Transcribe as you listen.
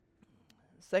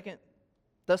2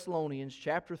 Thessalonians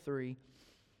chapter 3,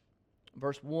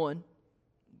 verse 1,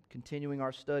 continuing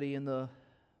our study in the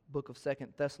book of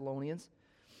 2 Thessalonians,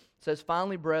 it says,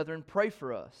 "Finally, brethren, pray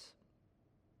for us,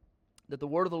 that the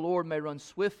word of the Lord may run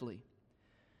swiftly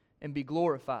and be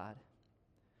glorified,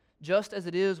 just as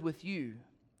it is with you,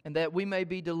 and that we may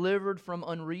be delivered from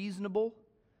unreasonable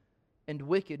and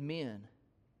wicked men.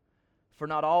 For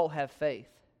not all have faith.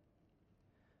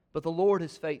 But the Lord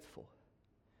is faithful,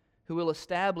 who will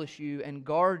establish you and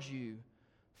guard you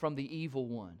from the evil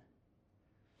one.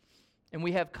 And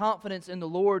we have confidence in the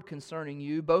Lord concerning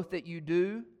you, both that you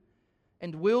do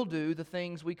and will do the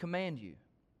things we command you.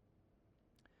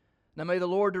 Now may the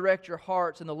Lord direct your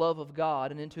hearts in the love of God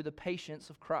and into the patience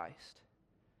of Christ.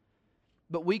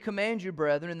 But we command you,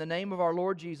 brethren, in the name of our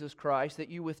Lord Jesus Christ, that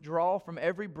you withdraw from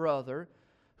every brother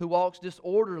who walks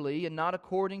disorderly and not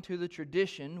according to the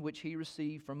tradition which he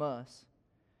received from us.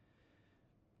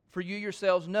 For you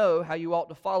yourselves know how you ought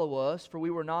to follow us, for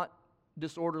we were not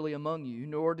disorderly among you,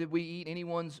 nor did we eat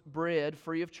anyone's bread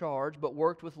free of charge, but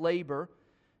worked with labor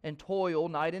and toil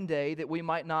night and day, that we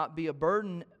might not be a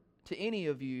burden to any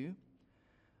of you,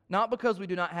 not because we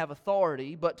do not have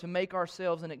authority, but to make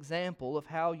ourselves an example of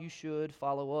how you should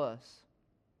follow us.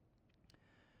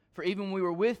 For even when we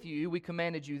were with you, we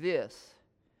commanded you this: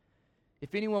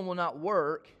 if anyone will not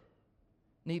work,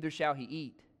 neither shall he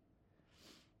eat.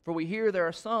 For we hear there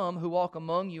are some who walk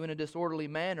among you in a disorderly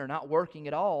manner, not working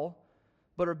at all,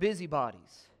 but are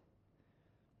busybodies.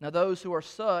 Now those who are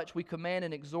such we command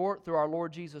and exhort through our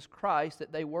Lord Jesus Christ,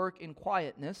 that they work in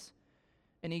quietness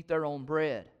and eat their own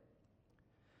bread.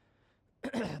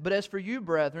 But as for you,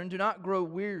 brethren, do not grow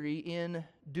weary in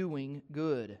doing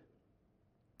good.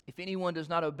 If anyone does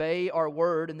not obey our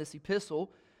word in this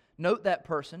epistle, note that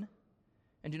person,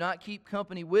 and do not keep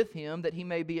company with him, that he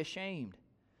may be ashamed.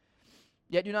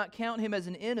 Yet do not count him as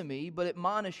an enemy, but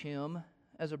admonish him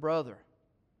as a brother.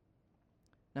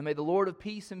 Now may the Lord of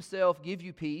peace himself give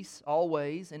you peace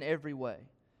always in every way.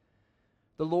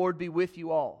 The Lord be with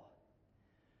you all.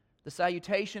 The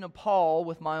salutation of Paul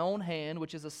with my own hand,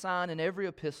 which is a sign in every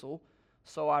epistle,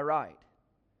 so I write.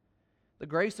 The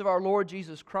grace of our Lord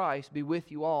Jesus Christ be with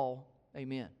you all.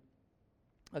 Amen."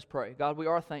 Let's pray. God, we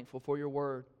are thankful for your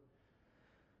word.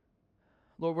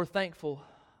 Lord, we're thankful,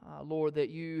 Lord, that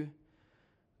you,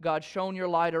 God, shone your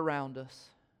light around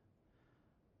us.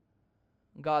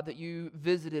 God, that you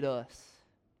visited us,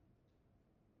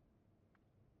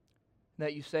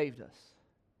 that you saved us.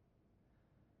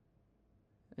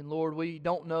 And Lord, we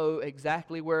don't know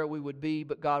exactly where we would be,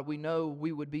 but God, we know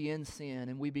we would be in sin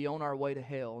and we'd be on our way to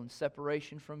hell and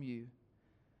separation from you.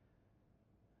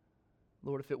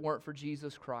 Lord, if it weren't for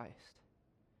Jesus Christ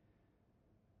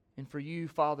and for you,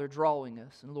 Father, drawing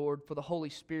us, and Lord, for the Holy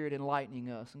Spirit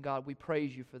enlightening us, and God, we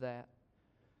praise you for that.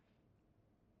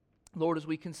 Lord, as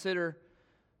we consider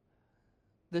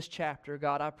this chapter,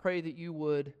 God, I pray that you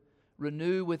would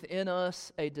renew within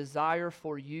us a desire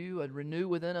for you, and renew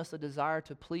within us a desire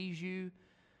to please you,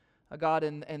 God,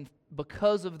 and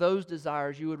because of those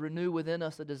desires, you would renew within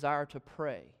us a desire to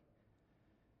pray.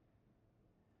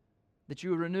 That you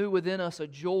would renew within us a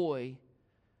joy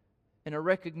and a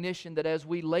recognition that as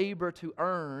we labor to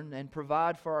earn and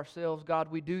provide for ourselves,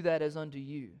 God, we do that as unto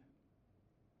you.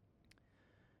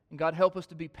 And God, help us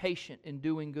to be patient in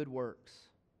doing good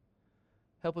works.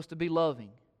 Help us to be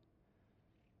loving.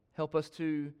 Help us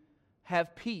to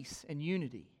have peace and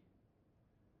unity.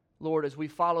 Lord, as we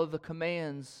follow the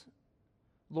commands,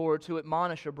 Lord, to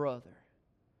admonish a brother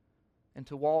and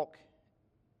to walk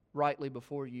rightly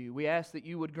before you. We ask that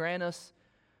you would grant us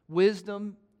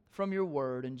wisdom from your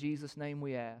word. In Jesus' name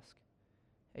we ask.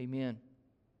 Amen.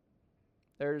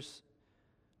 There's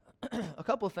a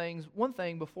couple of things. One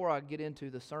thing before I get into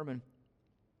the sermon,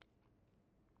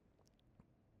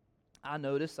 I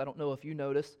noticed, I don't know if you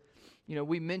noticed,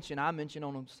 I mentioned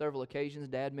on several occasions,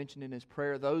 Dad mentioned in his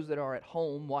prayer, those that are at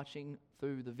home watching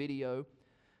through the video,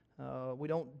 we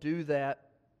don't do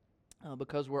that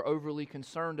because we're overly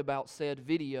concerned about said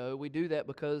video. We do that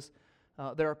because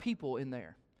there are people in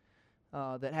there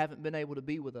that haven't been able to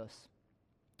be with us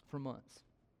for months.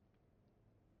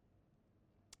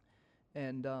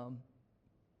 And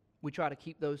we try to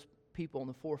keep those people on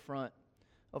the forefront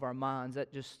of our minds.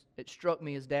 It struck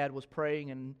me as Dad was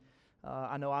praying, and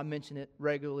I know I mention it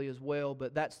regularly as well,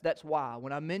 but that's why.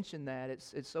 When I mention that,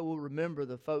 it's so we'll remember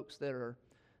the folks that are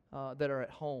at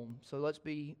home. So let's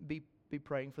be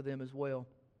praying for them as well.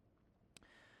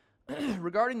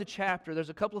 Regarding the chapter, there's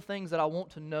a couple of things that I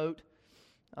want to note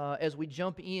as we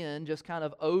jump in, just kind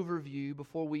of overview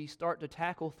before we start to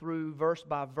tackle through verse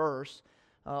by verse.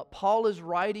 Paul is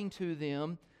writing to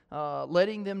them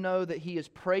letting them know that he is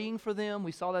praying for them.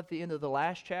 We saw that at the end of the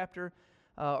last chapter,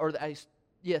 that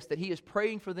he is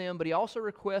praying for them, but he also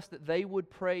requests that they would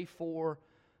pray for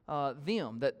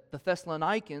them, that the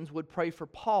Thessalonians would pray for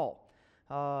Paul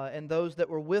and those that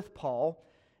were with Paul.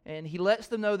 And he lets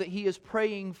them know that he is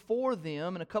praying for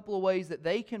them in a couple of ways that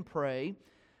they can pray.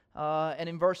 And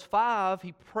in verse 5,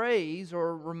 he prays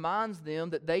or reminds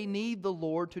them that they need the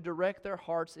Lord to direct their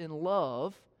hearts in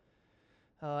love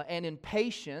and in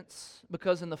patience,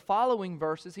 because in the following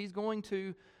verses he's going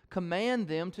to command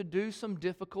them to do some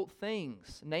difficult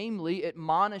things, namely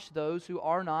admonish those who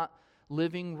are not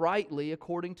living rightly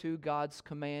according to God's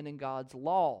command and God's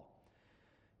law.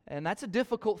 And that's a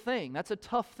difficult thing. That's a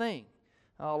tough thing.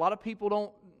 A lot of people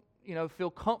don't,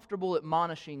 feel comfortable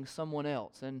admonishing someone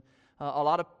else. And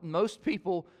most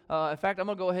people, in fact, I'm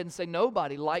going to go ahead and say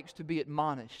nobody likes to be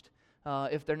admonished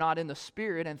if they're not in the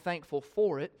Spirit and thankful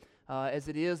for it, as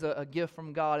it is a gift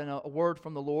from God and a word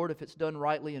from the Lord if it's done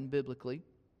rightly and biblically.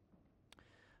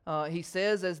 He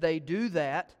says as they do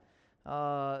that,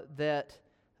 that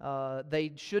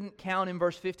they shouldn't count in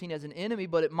verse 15 as an enemy,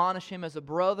 but admonish him as a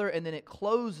brother. And then it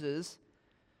closes,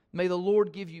 may the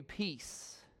Lord give you peace.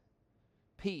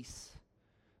 Peace.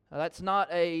 That's not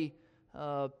a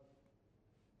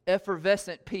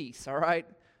effervescent peace, all right?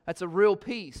 That's a real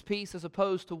peace. Peace as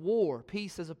opposed to war.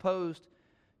 Peace as opposed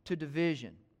to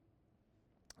division.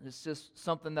 It's just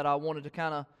something that I wanted to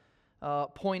kind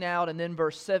of point out. And then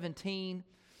verse 17,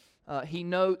 he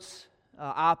notes,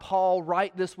 I, Paul,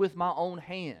 write this with my own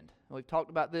hand. We've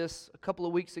talked about this a couple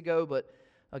of weeks ago, but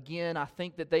again, I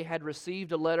think that they had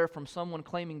received a letter from someone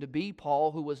claiming to be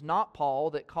Paul who was not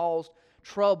Paul, that caused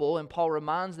trouble, and Paul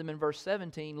reminds them in verse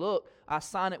 17, look, I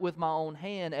sign it with my own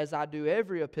hand as I do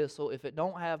every epistle. If it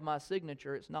don't have my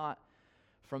signature, it's not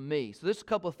from me. So there's a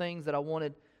couple of things that I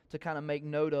wanted to kind of make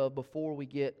note of before we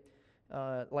get,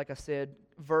 like I said,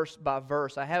 verse by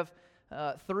verse. I have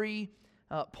 3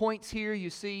 points here. You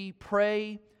see,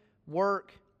 pray,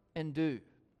 work, and do.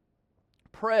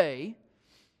 Pray,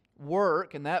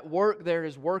 work, and that work there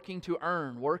is working to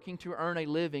earn a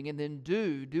living, and then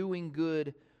doing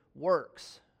good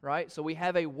works, right? So we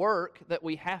have a work that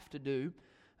we have to do,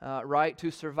 right, to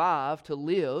survive, to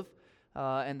live,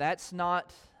 and that's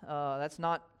not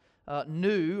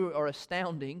new or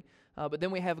astounding. But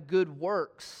then we have good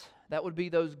works. That would be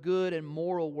those good and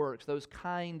moral works, those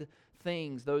kind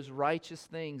things, those righteous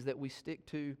things that we stick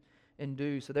to and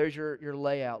do. So there's your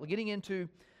layout. Getting into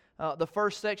the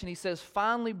first section, he says,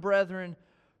 finally, brethren,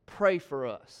 pray for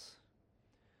us.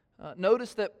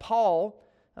 Notice that Paul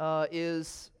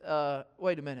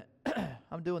wait a minute.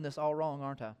 I'm doing this all wrong,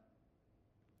 aren't I?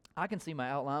 I can see my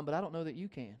outline, but I don't know that you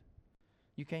can.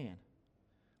 You can.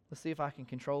 Let's see if I can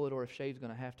control it or if Shave's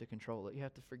going to have to control it. You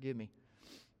have to forgive me.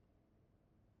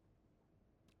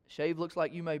 Shave, looks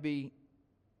like you may be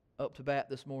up to bat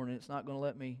this morning. It's not going to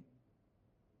let me.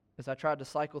 As I tried to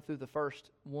cycle through the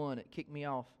first one, it kicked me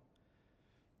off.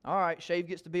 All right, Shave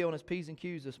gets to be on his P's and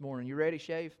Q's this morning. You ready,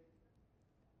 Shave?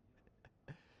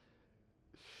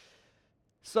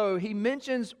 So he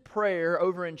mentions prayer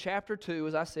over in chapter 2,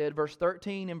 as I said, verse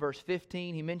 13 and verse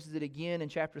 15. He mentions it again in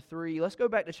chapter 3. Let's go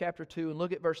back to chapter 2 and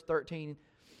look at verse 13.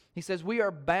 He says, we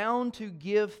are bound to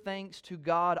give thanks to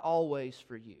God always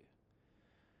for you.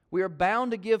 We are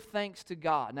bound to give thanks to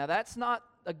God. Now that's not,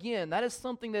 again, that is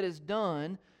something that is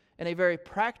done in a very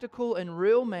practical and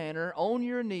real manner, on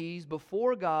your knees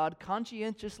before God,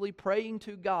 conscientiously praying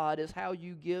to God is how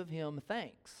you give Him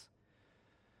thanks.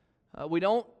 We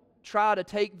don't try to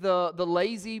take the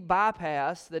lazy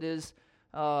bypass that is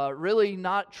really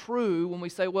not true when we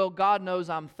say, well, God knows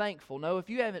I'm thankful. No, if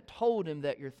you haven't told Him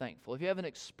that you're thankful, if you haven't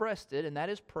expressed it, and that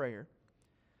is prayer.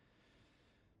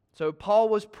 So Paul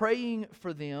was praying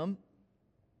for them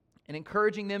and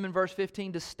encouraging them in verse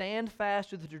 15 to stand fast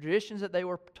to the traditions that they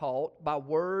were taught by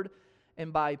word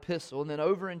and by epistle. And then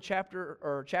over in chapter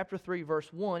 3,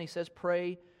 verse 1, he says,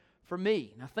 pray for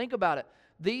me. Now think about it.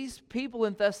 These people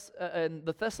in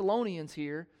the Thessalonians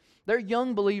here, they're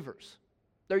young believers.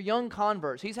 They're young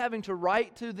converts. He's having to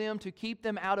write to them to keep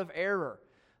them out of error.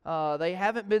 They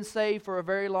haven't been saved for a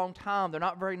very long time. They're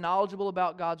not very knowledgeable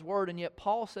about God's Word, and yet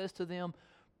Paul says to them,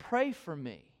 pray for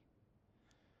me.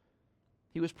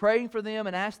 He was praying for them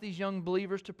and asked these young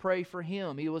believers to pray for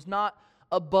him. He was not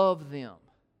above them,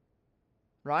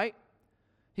 right?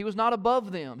 He was not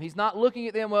above them. He's not looking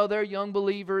at them, well, they're young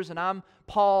believers, and I'm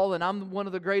Paul, and I'm one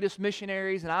of the greatest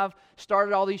missionaries, and I've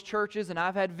started all these churches, and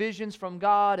I've had visions from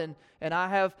God, and I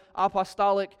have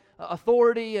apostolic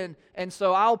authority, and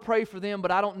so I'll pray for them, but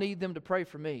I don't need them to pray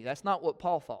for me. That's not what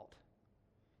Paul thought.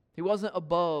 He wasn't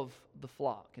above the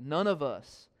flock, and none of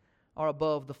us are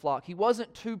above the flock. He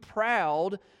wasn't too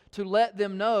proud to let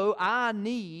them know, I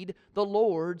need the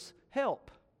Lord's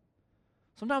help.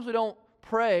 Sometimes we don't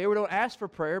pray or we don't ask for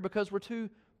prayer because we're too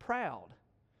proud,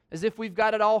 as if we've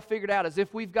got it all figured out, as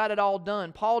if we've got it all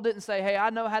done. Paul didn't say, hey, I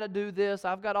know how to do this.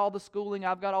 I've got all the schooling.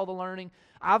 I've got all the learning.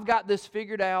 I've got this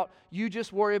figured out. You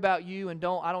just worry about you and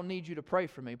I don't need you to pray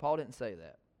for me. Paul didn't say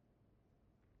that.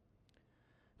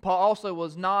 Paul also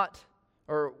was not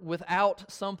or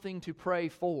without something to pray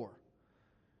for.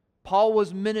 Paul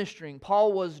was ministering.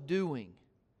 Paul was doing.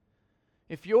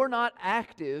 If you're not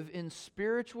active in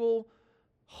spiritual,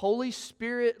 Holy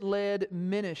Spirit-led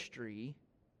ministry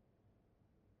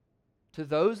to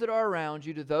those that are around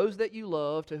you, to those that you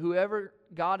love, to whoever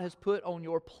God has put on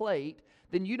your plate,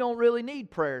 then you don't really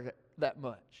need prayer that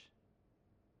much.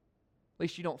 At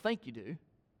least you don't think you do.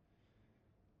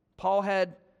 Paul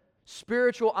had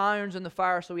spiritual irons in the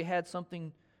fire, so he had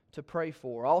something to pray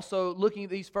for. Also, looking at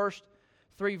these first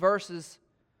 3 verses,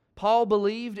 Paul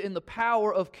believed in the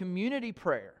power of community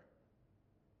prayer.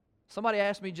 Somebody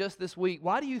asked me just this week,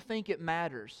 why do you think it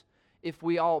matters if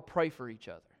we all pray for each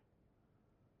other?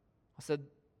 I said,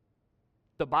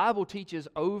 the Bible teaches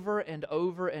over and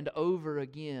over and over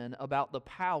again about the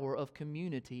power of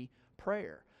community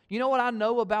prayer. You know what I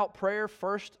know about prayer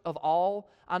first of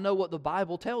all? I know what the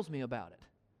Bible tells me about it,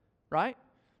 right?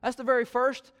 That's the very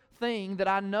first thing that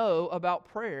I know about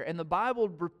prayer. And the Bible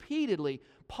repeatedly,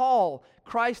 Paul,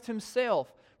 Christ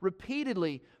himself,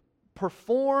 repeatedly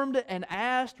performed and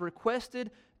asked,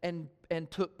 requested, and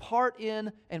took part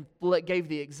in and gave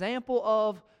the example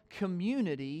of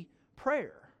community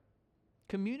prayer.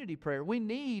 Community prayer. We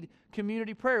need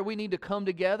community prayer. We need to come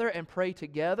together and pray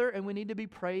together, and we need to be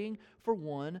praying for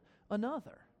one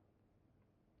another.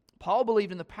 Paul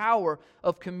believed in the power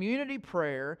of community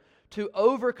prayer to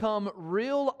overcome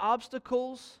real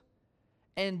obstacles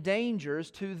and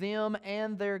dangers to them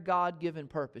and their God-given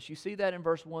purpose. You see that in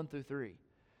verse 1 through 3.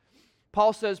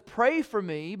 Paul says, pray for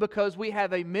me because we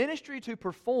have a ministry to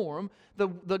perform.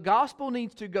 The gospel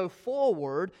needs to go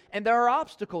forward, and there are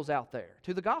obstacles out there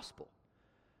to the gospel.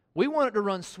 We want it to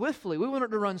run swiftly. We want it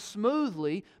to run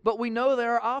smoothly, but we know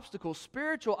there are obstacles,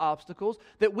 spiritual obstacles,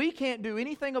 that we can't do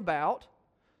anything about.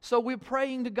 So we're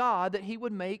praying to God that He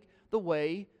would make the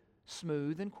way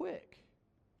smooth and quick.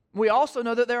 We also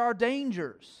know that there are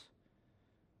dangers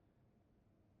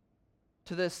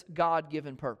to this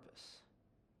God-given purpose.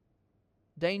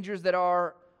 Dangers that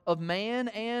are of man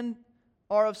and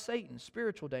are of Satan,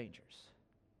 spiritual dangers.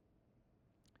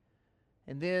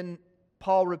 And then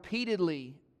Paul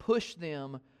repeatedly pushed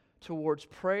them towards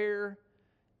prayer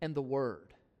and the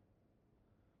Word.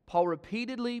 Paul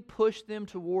repeatedly pushed them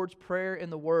towards prayer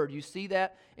and the Word. You see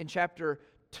that in chapter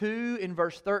 2 in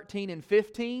verse 13 and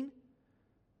 15.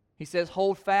 He says,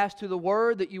 hold fast to the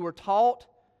Word that you were taught,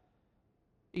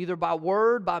 either by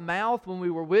word, by mouth when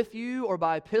we were with you, or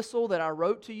by epistle that I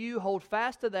wrote to you. Hold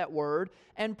fast to that Word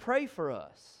and pray for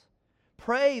us.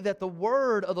 Pray that the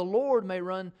Word of the Lord may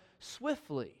run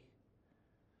swiftly.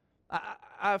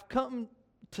 I've come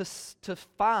to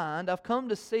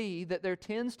see that there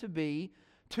tends to be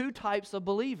 2 types of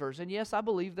believers. And yes, I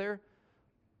believe they're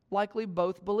likely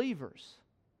both believers.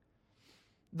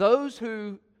 Those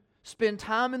who spend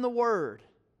time in the Word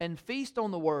and feast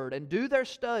on the Word and do their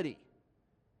study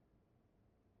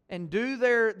and do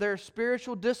their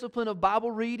spiritual discipline of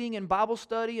Bible reading and Bible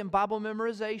study and Bible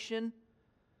memorization,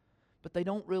 but they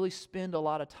don't really spend a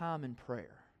lot of time in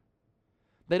prayer.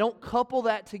 They don't couple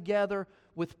that together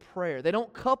with prayer. They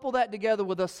don't couple that together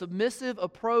with a submissive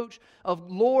approach of,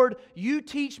 Lord, you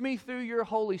teach me through your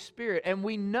Holy Spirit. And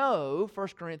we know, 1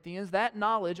 Corinthians, that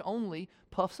knowledge only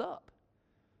puffs up.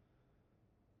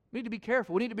 We need to be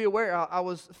careful. We need to be aware. I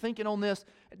was thinking on this.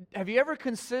 Have you ever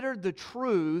considered the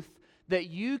truth that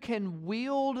you can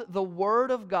wield the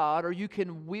Word of God, or you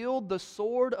can wield the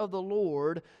sword of the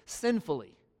Lord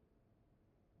sinfully?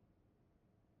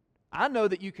 I know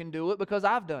that you can do it because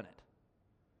I've done it.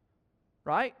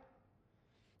 Right?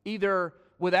 Either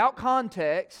without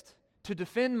context to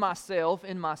defend myself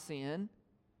in my sin,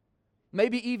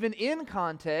 maybe even in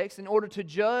context in order to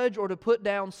judge or to put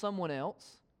down someone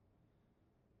else.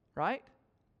 Right?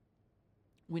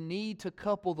 We need to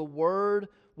couple the Word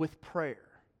with prayer.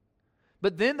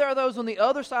 But then there are those on the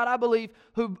other side, I believe,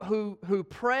 who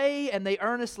pray and they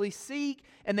earnestly seek,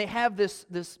 and they have this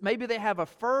maybe they have a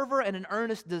fervor and an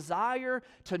earnest desire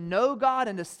to know God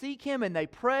and to seek Him, and they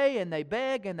pray and they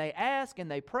beg and they ask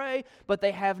and they pray, but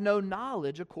they have no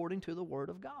knowledge according to the Word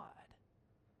of God.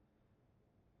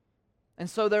 And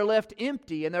so they're left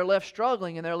empty and they're left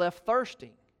struggling and they're left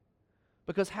thirsting.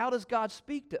 Because how does God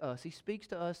speak to us? He speaks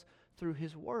to us through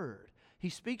His Word. He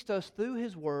speaks to us through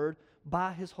His Word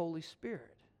by His Holy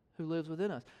Spirit who lives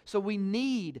within us. So we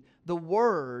need the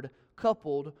Word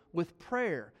coupled with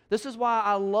prayer. This is why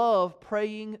I love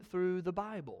praying through the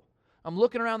Bible. I'm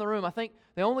looking around the room. I think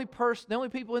the only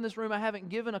people in this room I haven't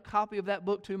given a copy of that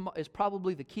book to is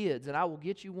probably the kids, and I will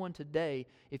get you one today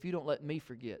if you don't let me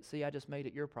forget. See, I just made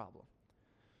it your problem.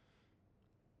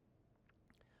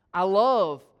 I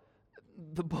love,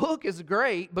 the book is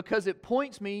great because it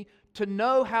points me to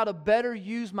know how to better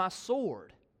use my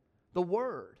sword, the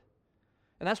Word.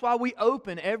 And that's why we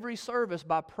open every service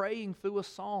by praying through a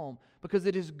psalm, because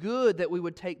it is good that we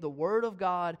would take the Word of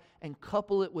God and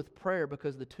couple it with prayer,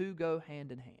 because the two go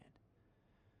hand in hand.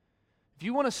 If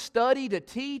you want to study to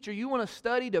teach, or you want to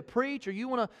study to preach, or you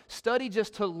want to study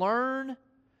just to learn,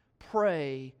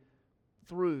 pray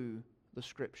through the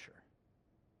Scripture.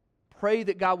 Pray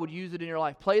that God would use it in your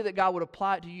life. Pray that God would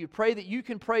apply it to you. Pray that you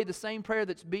can pray the same prayer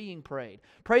that's being prayed.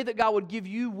 Pray that God would give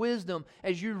you wisdom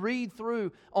as you read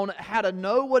through on how to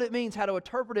know what it means, how to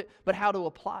interpret it, but how to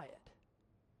apply it.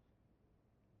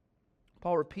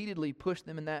 Paul repeatedly pushed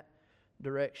them in that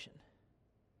direction.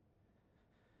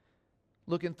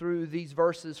 Looking through these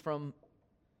verses from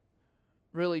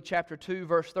really chapter 2,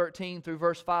 verse 13 through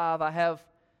verse 5, I have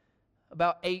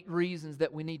about 8 reasons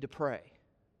that we need to pray.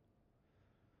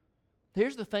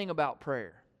 Here's the thing about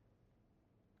prayer.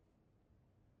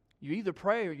 You either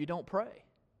pray or you don't pray.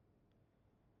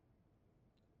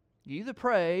 You either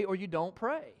pray or you don't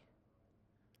pray.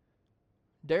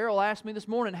 Daryl asked me this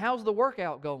morning, how's the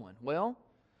workout going? Well,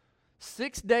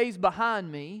 6 days behind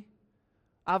me,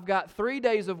 I've got 3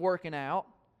 days of working out,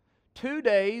 2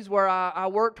 days where I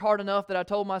worked hard enough that I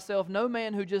told myself, no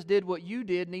man who just did what you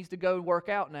did needs to go work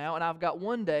out now, and I've got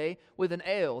 1 day with an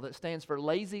L that stands for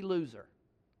lazy loser.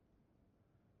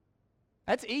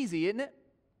 That's easy, isn't it?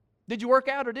 Did you work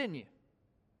out or didn't you?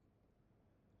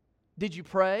 Did you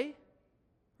pray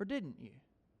or didn't you?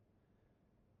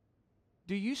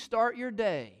 Do you start your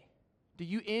day? Do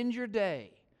you end your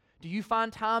day? Do you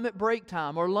find time at break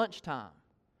time or lunchtime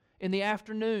in the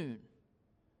afternoon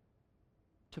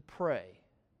to pray?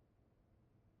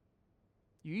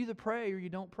 You either pray or you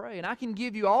don't pray. And I can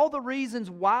give you all the reasons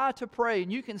why to pray.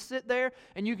 And you can sit there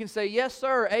and you can say, yes,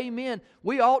 sir, amen.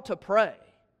 We ought to pray.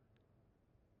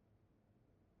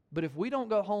 But if we don't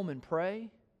go home and pray,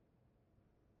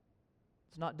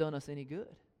 it's not done us any good.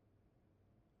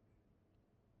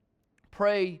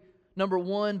 Pray, number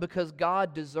 1, because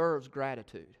God deserves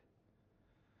gratitude.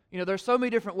 You know, there's so many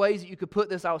different ways that you could put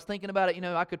this. I was thinking about it. You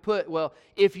know, I could put, well,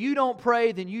 if you don't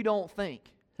pray, then you don't think.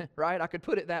 Right? I could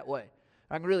put it that way.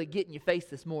 I can really get in your face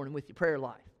this morning with your prayer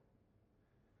life.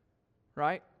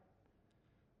 Right?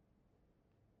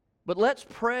 But let's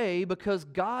pray because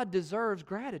God deserves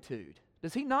gratitude.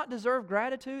 Does He not deserve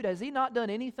gratitude? Has He not done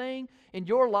anything in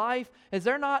your life? Is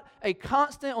there not a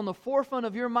constant on the forefront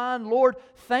of your mind, Lord,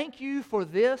 thank you for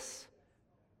this,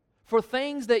 for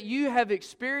things that you have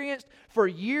experienced for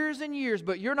years and years,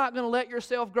 but you're not going to let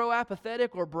yourself grow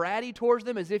apathetic or bratty towards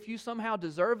them as if you somehow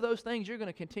deserve those things. You're going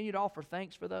to continue to offer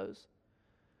thanks for those.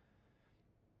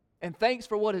 And thanks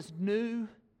for what is new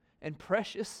and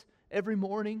precious every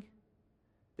morning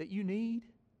that you need.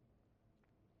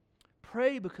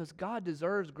 Pray because God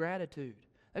deserves gratitude.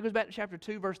 That goes back to chapter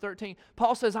 2, verse 13.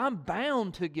 Paul says, I'm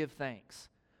bound to give thanks.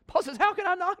 Paul says, how can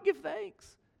I not give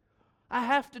thanks? I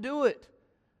have to do it.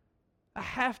 I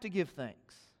have to give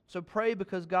thanks. So pray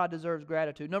because God deserves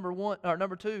gratitude.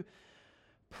 Number 2,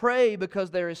 pray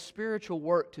because there is spiritual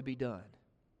work to be done.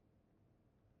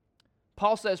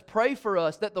 Paul says, pray for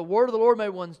us that the word of the Lord may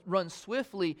run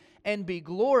swiftly and be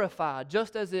glorified,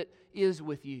 just as it is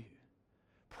with you.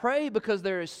 Pray because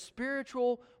there is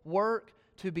spiritual work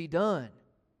to be done.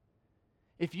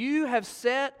 If you have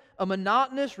set a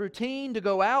monotonous routine to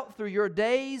go out through your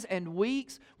days and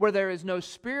weeks where there is no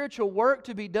spiritual work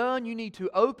to be done, you need to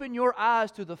open your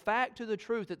eyes to the fact, to the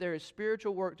truth that there is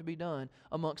spiritual work to be done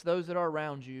amongst those that are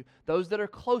around you, those that are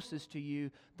closest to you,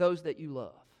 those that you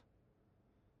love.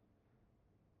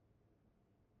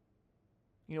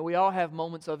 You know, we all have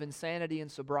moments of insanity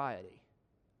and sobriety,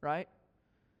 right?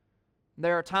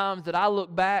 There are times that I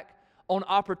look back on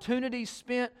opportunities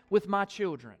spent with my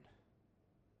children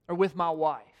or with my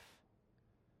wife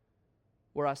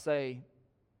where I say,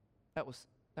 that was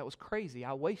crazy.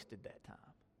 I wasted that time.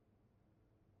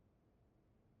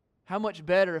 How much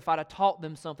better if I'd have taught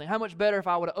them something? How much better if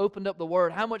I would have opened up the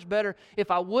Word? How much better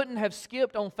if I wouldn't have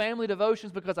skipped on family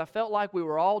devotions because I felt like we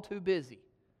were all too busy?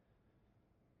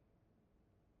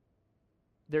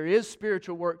 There is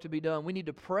spiritual work to be done. We need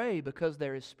to pray because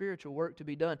there is spiritual work to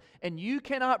be done. And you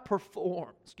cannot perform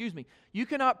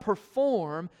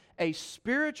a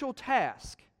spiritual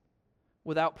task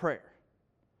without prayer.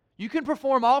 You can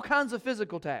perform all kinds of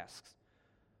physical tasks.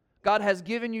 God has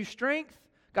given you strength.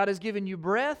 God has given you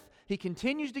breath. He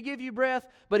continues to give you breath,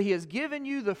 but He has given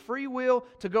you the free will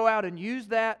to go out and use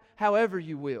that however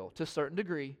you will, to a certain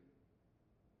degree.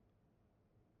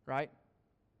 Right?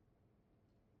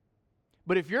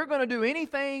 But if you're going to do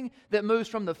anything that moves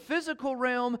from the physical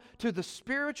realm to the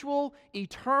spiritual,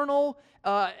 eternal,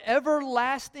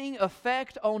 everlasting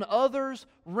effect on others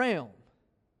realm,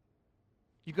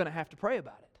 you're going to have to pray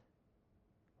about it.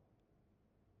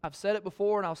 I've said it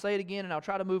before and I'll say it again, and I'll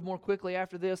try to move more quickly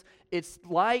after this. It's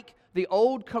like the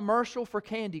old commercial for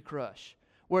Candy Crush,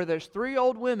 where there's 3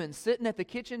 old women sitting at the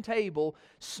kitchen table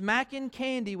smacking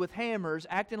candy with hammers,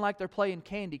 acting like they're playing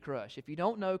Candy Crush. If you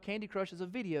don't know, Candy Crush is a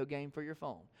video game for your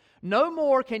phone. No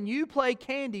more can you play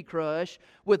Candy Crush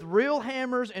with real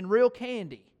hammers and real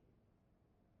candy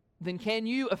than can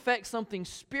you affect something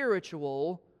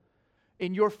spiritual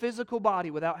in your physical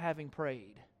body without having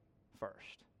prayed first.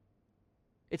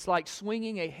 It's like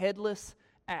swinging a headless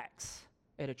axe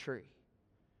at a tree.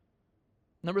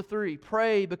 Number 3,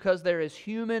 pray because there is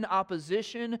human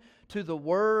opposition to the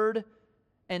Word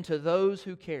and to those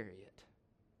who carry it.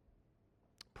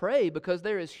 Pray because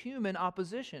there is human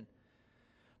opposition.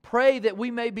 Pray that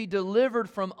we may be delivered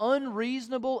from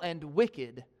unreasonable and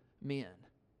wicked men.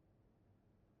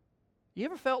 You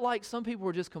ever felt like some people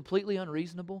were just completely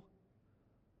unreasonable?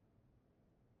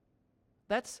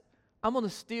 I'm going to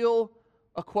steal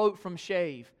a quote from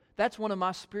Shave. That's one of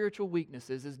my spiritual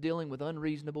weaknesses, is dealing with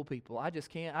unreasonable people. I just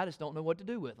don't know what to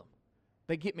do with them.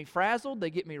 They get me frazzled, they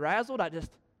get me razzled.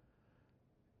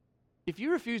 If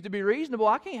you refuse to be reasonable,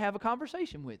 I can't have a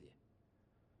conversation with you.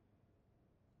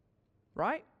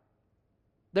 Right?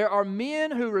 There are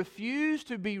men who refuse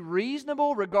to be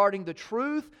reasonable regarding the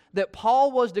truth that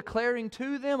Paul was declaring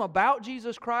to them about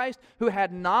Jesus Christ, who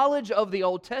had knowledge of the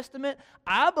Old Testament.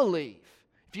 I believe,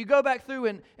 if you go back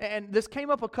through, and this came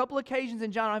up a couple occasions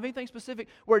in John, I don't have anything specific,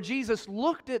 where Jesus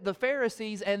looked at the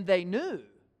Pharisees and they knew.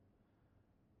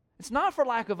 It's not for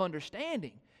lack of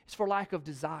understanding, it's for lack of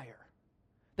desire.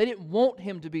 They didn't want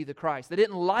Him to be the Christ. They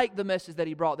didn't like the message that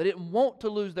He brought. They didn't want to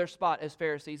lose their spot as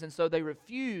Pharisees, and so they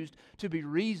refused to be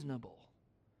reasonable.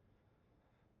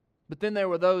 But then there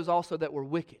were those also that were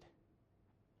wicked,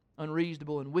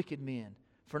 unreasonable and wicked men,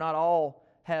 for not all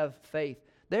have faith.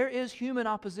 There is human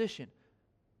opposition.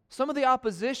 Some of the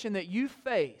opposition that you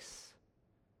face,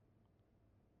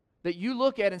 that you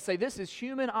look at and say, this is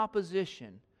human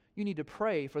opposition, you need to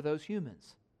pray for those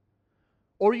humans.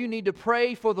 Or you need to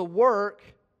pray for the work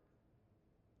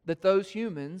that those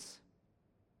humans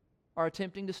are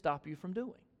attempting to stop you from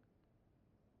doing.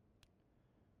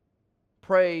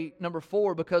 Pray, number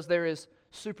 4, because there is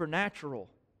supernatural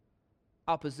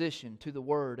opposition to the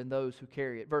Word and those who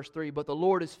carry it. Verse 3, but the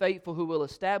Lord is faithful, who will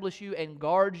establish you and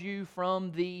guard you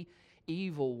from the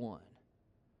evil one.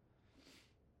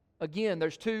 Again,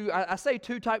 there's I say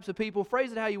two types of people.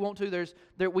 Phrase it how you want to.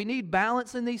 We need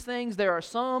balance in these things. There are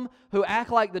some who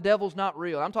act like the devil's not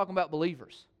real. I'm talking about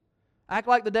believers. Act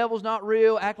like the devil's not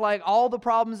real. Act like all the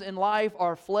problems in life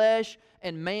are flesh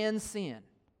and man's sin.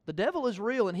 The devil is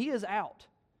real and he is out.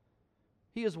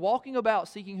 He is walking about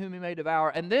seeking whom he may devour.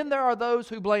 And then there are those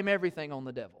who blame everything on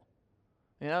the devil.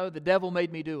 You know, the devil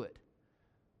made me do it.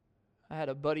 I had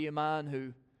a buddy of mine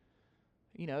who,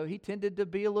 he tended to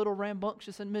be a little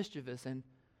rambunctious and mischievous, and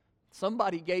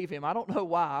somebody gave him, I don't know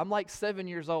why, I'm like 7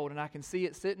 years old, and I can see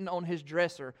it sitting on his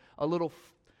dresser, a little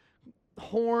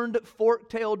horned,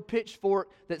 fork-tailed pitchfork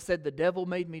that said, the devil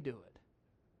made me do it.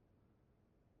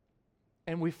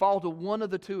 And we fall to one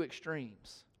of the two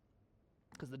extremes,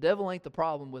 because the devil ain't the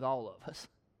problem with all of us.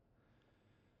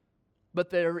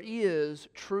 But there is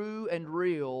true and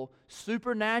real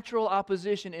supernatural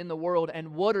opposition in the world,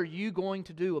 and what are you going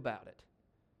to do about it?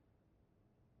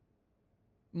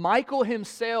 Michael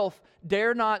himself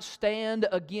dare not stand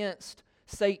against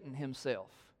Satan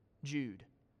himself, Jude,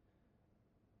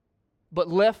 but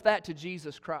left that to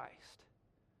Jesus Christ.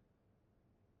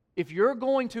 If you're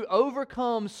going to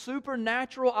overcome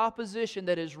supernatural opposition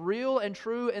that is real and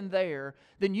true and there,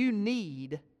 then you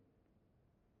need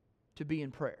to be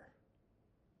in prayer.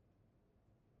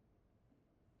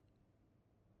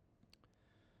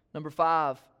 Number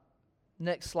 5,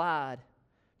 next slide.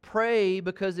 Pray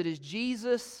because it is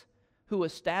Jesus who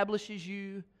establishes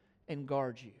you and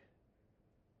guards you.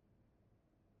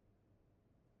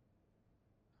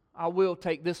 I will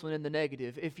take this one in the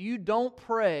negative. If you don't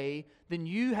pray, then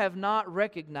you have not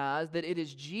recognized that it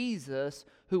is Jesus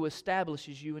who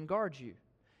establishes you and guards you.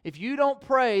 If you don't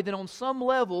pray, then on some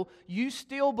level, you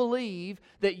still believe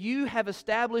that you have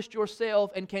established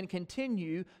yourself and can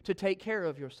continue to take care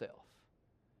of yourself.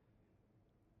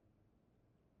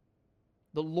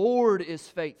 The Lord is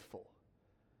faithful.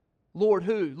 Lord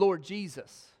who? Lord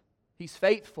Jesus. He's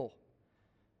faithful,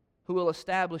 who will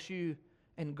establish you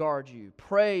and guard you.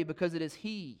 Pray because it is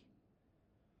He.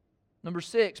 Number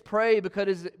 6, pray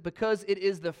because it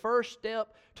is the first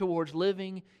step towards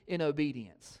living in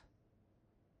obedience.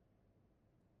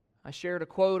 I shared a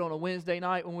quote on a Wednesday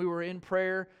night when we were in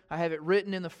prayer. I have it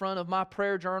written in the front of my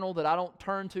prayer journal that I don't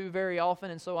turn to very often,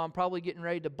 and so I'm probably getting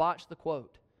ready to botch the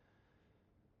quote.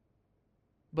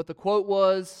 But the quote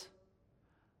was,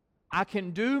 I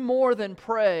can do more than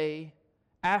pray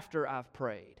after I've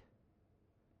prayed,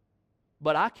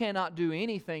 but I cannot do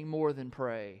anything more than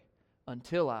pray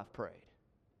until I've prayed.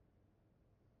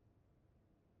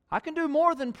 I can do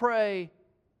more than pray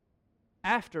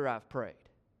after I've prayed.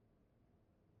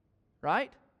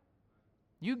 Right?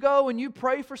 You go and you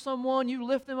pray for someone, you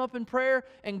lift them up in prayer,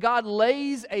 and God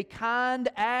lays a kind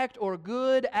act or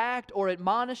good act or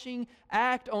admonishing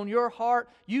act on your heart.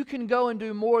 You can go and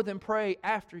do more than pray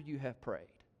after you have prayed.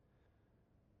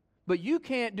 But you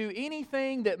can't do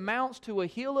anything that mounts to a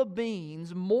hill of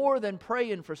beans more than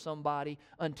praying for somebody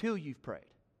until you've prayed.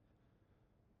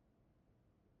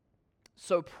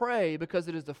 So pray because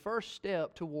it is the first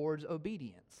step towards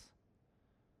obedience.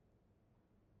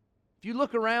 If you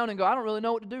look around and go, I don't really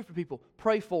know what to do for people,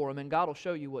 pray for them and God will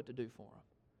show you what to do for them.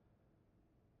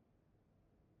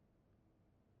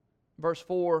 Verse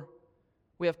 4,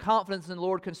 we have confidence in the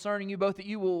Lord concerning you both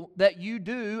that you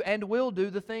do and will do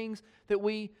the things that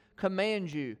we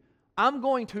command you. I'm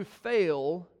going to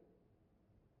fail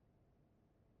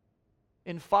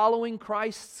in following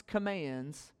Christ's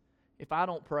commands if I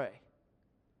don't pray.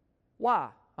 Why?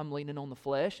 I'm leaning on the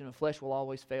flesh, and the flesh will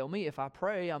always fail me. If I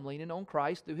pray, I'm leaning on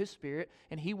Christ through His Spirit,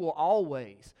 and He will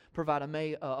always provide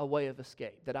a way of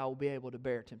escape, that I will be able to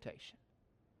bear temptation.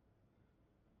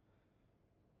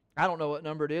 I don't know what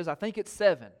number it is. I think it's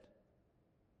 7.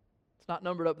 It's not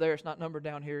numbered up there. It's not numbered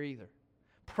down here either.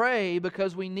 Pray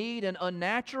because we need an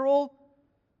unnatural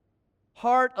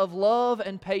heart of love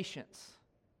and patience.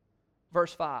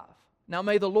 Verse 5. Now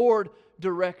may the Lord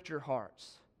direct your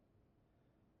hearts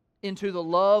into the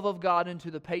love of God,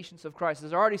 into the patience of Christ.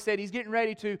 As I already said, He's getting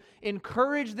ready to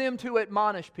encourage them to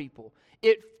admonish people.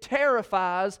 It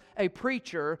terrifies a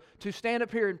preacher to stand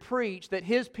up here and preach that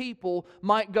his people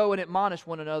might go and admonish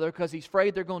one another because he's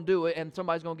afraid they're going to do it and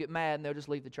somebody's going to get mad and they'll just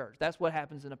leave the church. That's what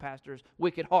happens in a pastor's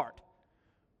wicked heart.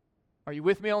 Are you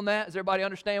with me on that? Does everybody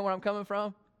understand where I'm coming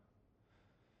from?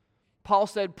 Paul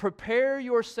said, prepare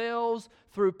yourselves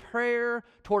through prayer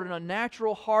toward an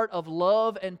unnatural heart of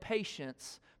love and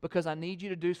patience, because I need you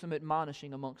to do some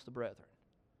admonishing amongst the brethren.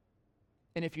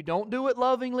 And if you don't do it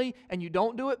lovingly and you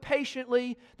don't do it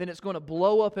patiently, then it's going to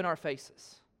blow up in our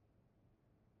faces.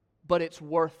 But it's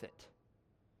worth it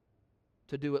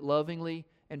to do it lovingly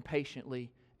and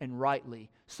patiently and rightly,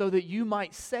 so that you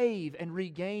might save and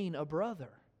regain a brother.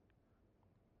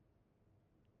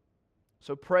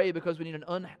 So pray because we need an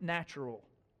unnatural.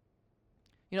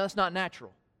 You know, it's not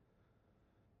natural.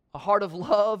 A heart of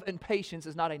love and patience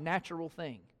is not a natural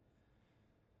thing.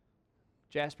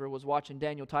 Jasper was watching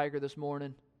Daniel Tiger this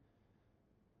morning,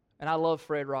 and I love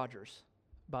Fred Rogers,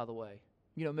 by the way.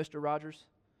 You know Mr. Rogers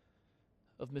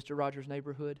of Mr. Rogers'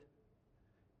 Neighborhood?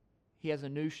 He has a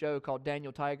new show called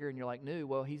Daniel Tiger, and you're like, no,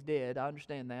 well, he's dead. I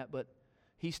understand that, but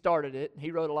he started it, and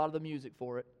he wrote a lot of the music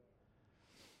for it.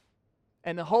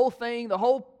 And the whole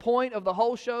point of the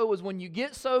whole show was when you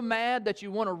get so mad that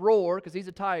you want to roar, because he's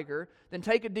a tiger, then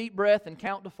take a deep breath and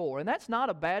count to 4. And that's not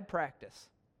a bad practice.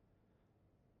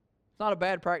 It's not a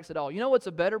bad practice at all. You know what's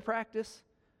a better practice?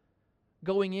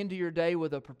 Going into your day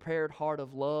with a prepared heart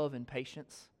of love and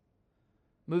patience.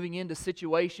 Moving into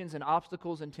situations and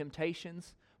obstacles and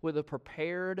temptations with a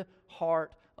prepared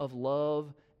heart of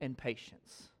love and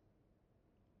patience.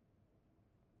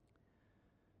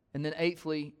 And then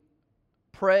eighthly,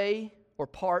 pray, or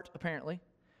part apparently,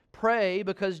 pray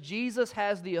because Jesus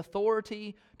has the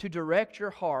authority to direct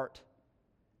your heart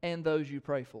and those you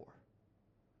pray for.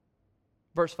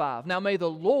 Verse 5, now may the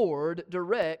Lord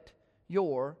direct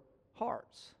your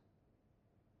hearts.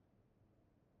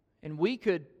 And we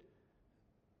could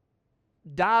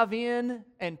dive in,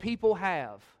 and people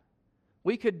have.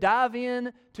 We could dive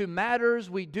in to matters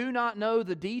we do not know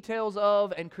the details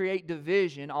of and create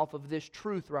division off of this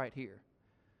truth right here,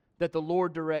 that the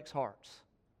Lord directs hearts.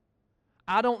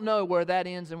 I don't know where that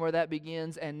ends and where that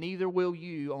begins, and neither will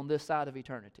you on this side of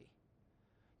eternity.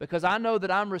 Because I know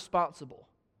that I'm responsible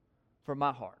for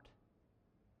my heart.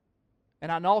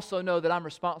 And I also know that I'm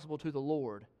responsible to the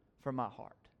Lord for my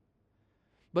heart.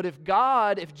 But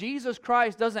if Jesus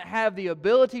Christ doesn't have the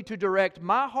ability to direct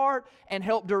my heart and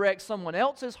help direct someone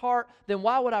else's heart, then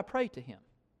why would I pray to Him?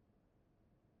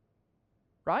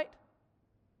 right?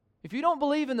 If you don't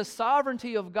believe in the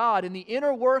sovereignty of God, in the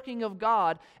inner working of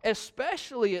God,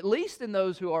 especially, at least in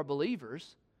those who are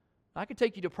believers, I could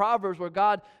take you to Proverbs where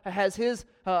God has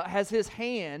His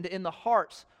hand in the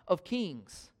hearts of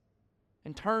kings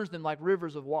and turns them like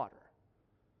rivers of water.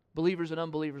 Believers and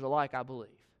unbelievers alike, I believe.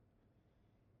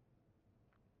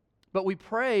 But we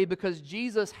pray because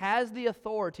Jesus has the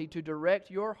authority to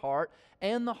direct your heart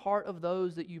and the heart of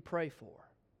those that you pray for.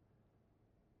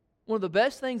 One of the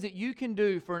best things that you can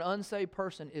do for an unsaved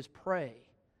person is pray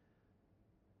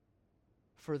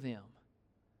for them.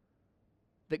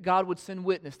 That God would send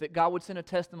witness, that God would send a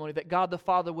testimony, that God the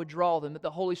Father would draw them, that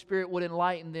the Holy Spirit would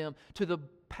enlighten them to the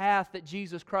path that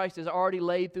Jesus Christ has already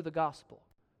laid through the gospel.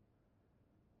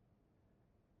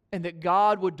 And that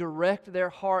God would direct their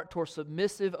heart toward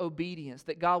submissive obedience,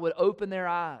 that God would open their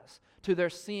eyes to their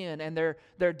sin and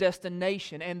their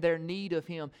destination and their need of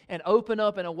Him, and open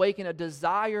up and awaken a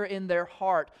desire in their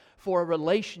heart for a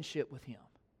relationship with Him.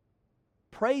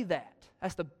 Pray that.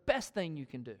 That's the best thing you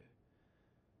can do.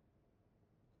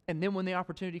 And then when the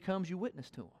opportunity comes, you witness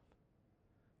to them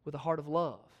with a heart of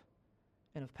love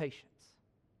and of patience.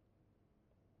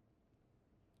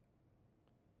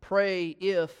 Pray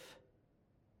if...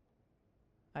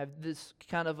 I have this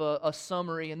kind of a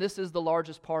summary, and this is the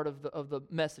largest part of the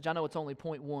message. I know it's only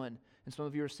point 1, and some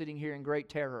of you are sitting here in great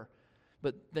terror,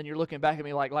 but then you're looking back at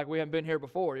me like we haven't been here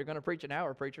before. You're going to preach an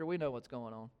hour, preacher. We know what's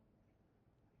going on.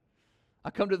 I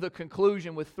come to the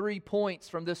conclusion with 3 points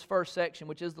from this first section,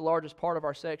 which is the largest part of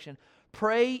our section.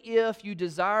 Pray if you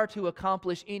desire to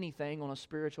accomplish anything on a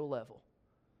spiritual level.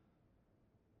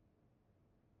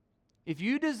 If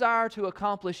you desire to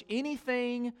accomplish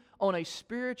anything on a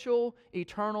spiritual,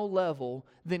 eternal level,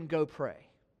 then go pray.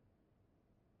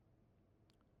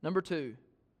 Number 2,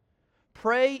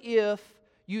 pray if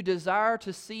you desire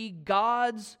to see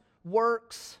God's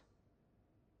works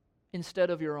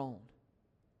instead of your own.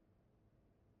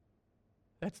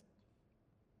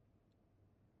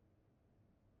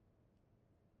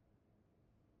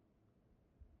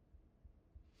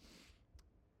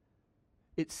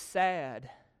 It's sad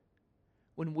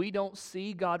when we don't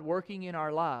see God working in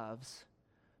our lives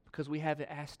because we haven't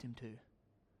asked Him to.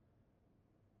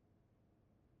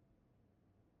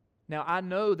 Now, I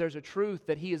know there's a truth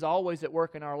that He is always at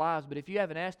work in our lives, but if you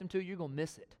haven't asked Him to, you're going to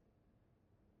miss it.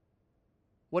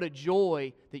 What a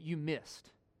joy that you missed.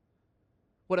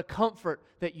 What a comfort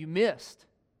that you missed.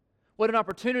 What an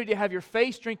opportunity to have your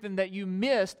faith strengthened that you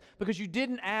missed because you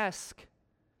didn't ask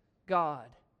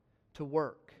God to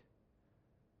work.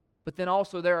 But then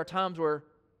also there are times where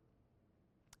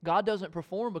God doesn't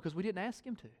perform because we didn't ask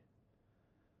Him to.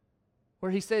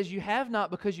 Where He says, you have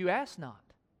not because you ask not.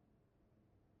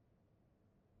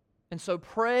 And so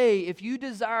pray, if you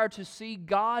desire to see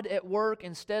God at work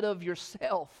instead of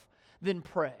yourself, then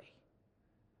pray.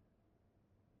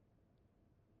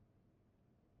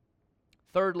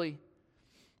 Thirdly,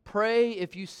 pray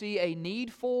if you see a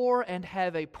need for and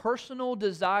have a personal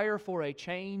desire for a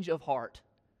change of heart.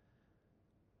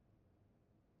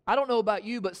 I don't know about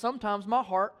you, but sometimes my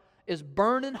heart is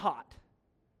burning hot.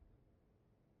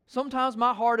 Sometimes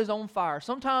my heart is on fire.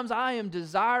 Sometimes I am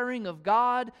desiring of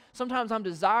God. Sometimes I'm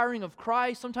desiring of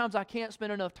Christ. Sometimes I can't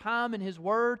spend enough time in His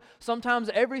Word. Sometimes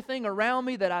everything around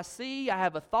me that I see, I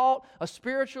have a thought, a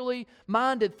spiritually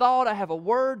minded thought. I have a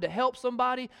word to help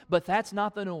somebody, but that's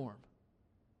not the norm.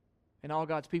 And all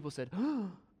God's people said,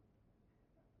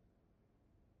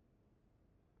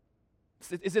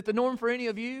 Is it the norm for any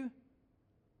of you?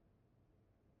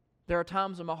 There are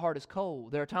times when my heart is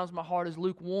cold. There are times when my heart is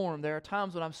lukewarm. There are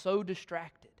times when I'm so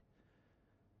distracted.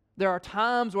 There are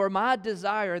times where my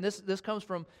desire, and this comes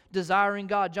from Desiring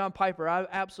God, John Piper, I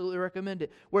absolutely recommend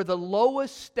it, where the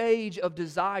lowest stage of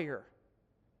desire,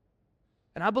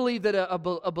 and I believe that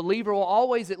a believer will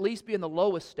always at least be in the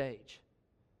lowest stage.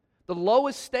 The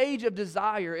lowest stage of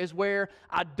desire is where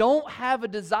I don't have a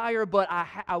desire, but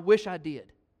I wish I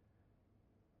did.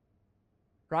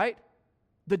 Right?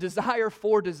 The desire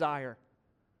for desire.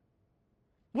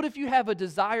 What if you have a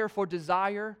desire for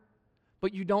desire,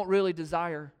 but you don't really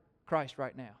desire Christ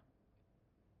right now?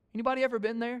 Anybody ever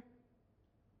been there?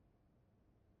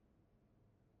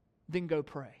 Then go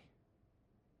pray.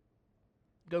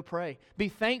 Go pray. Be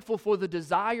thankful for the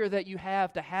desire that you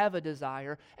have to have a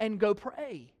desire, and go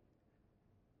pray.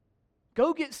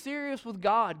 Go get serious with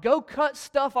God. Go cut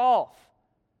stuff off.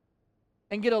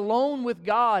 And get alone with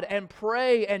God and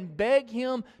pray and beg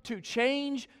Him to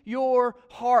change your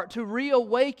heart, to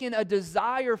reawaken a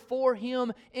desire for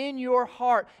Him in your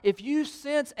heart. If you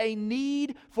sense a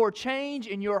need for change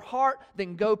in your heart,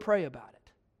 then go pray about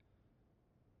it.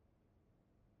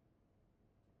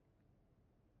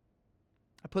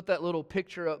 put that little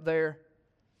picture up there.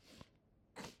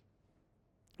 I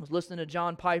was listening to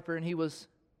John Piper, and he was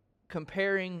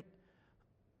comparing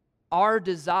our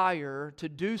desire to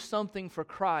do something for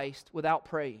Christ without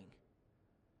praying.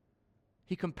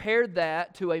 He compared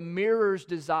that to a mirror's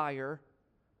desire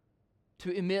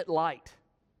to emit light.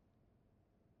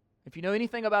 If you know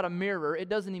anything about a mirror, it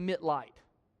doesn't emit light.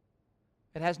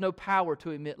 It has no power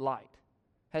to emit light.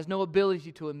 It has no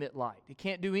ability to emit light. It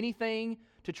can't do anything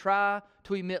to try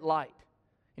to emit light.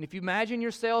 And if you imagine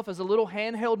yourself as a little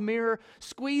handheld mirror,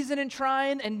 squeezing and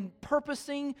trying and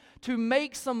purposing to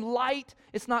make some light,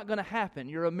 it's not going to happen.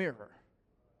 You're a mirror.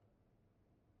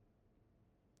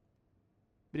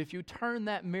 But if you turn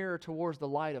that mirror towards the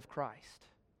light of Christ,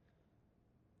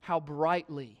 how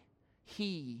brightly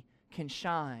He can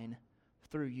shine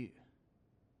through you.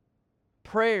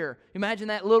 Prayer. Imagine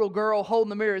that little girl holding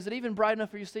the mirror. Is it even bright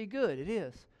enough for you to see? Good, it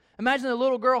is. Imagine the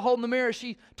little girl holding the mirror.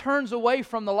 She turns away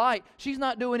from the light. She's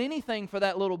not doing anything for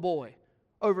that little boy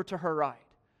over to her right.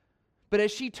 But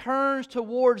as she turns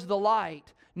towards the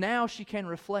light, now she can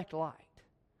reflect light.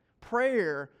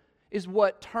 Prayer is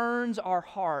what turns our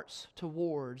hearts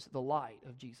towards the light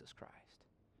of Jesus Christ.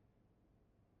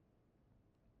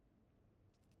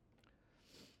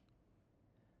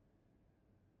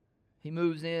 He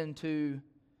moves into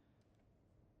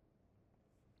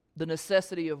the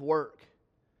necessity of work.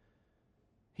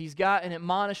 He's got an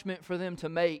admonishment for them to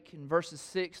make in verses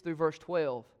 6 through verse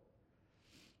 12.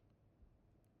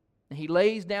 And he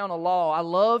lays down a law. I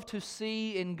love to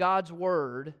see in God's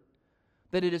Word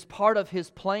that it is part of His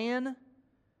plan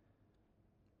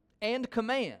and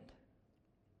command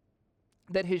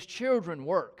that His children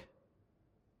work.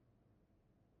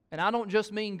 And I don't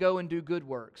just mean go and do good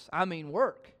works. I mean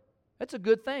work. That's a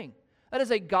good thing. That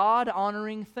is a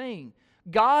God-honoring thing.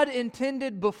 God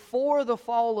intended before the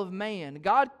fall of man,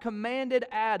 God commanded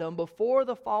Adam before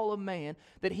the fall of man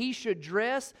that he should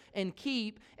dress and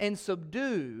keep and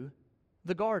subdue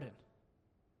the garden.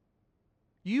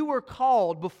 You were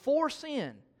called before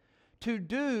sin to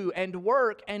do and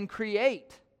work and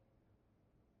create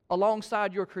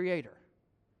alongside your Creator.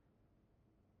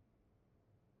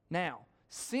 Now,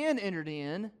 sin entered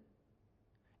in,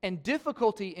 and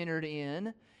difficulty entered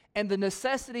in, and the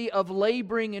necessity of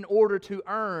laboring in order to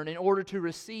earn, in order to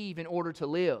receive, in order to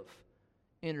live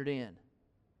entered in.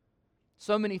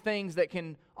 So many things that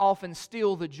can often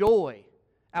steal the joy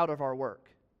out of our work.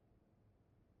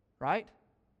 Right?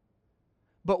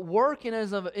 But work in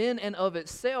and of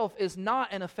itself is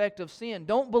not an effect of sin.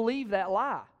 Don't believe that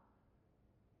lie.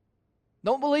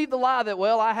 Don't believe the lie that,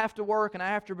 well, I have to work and I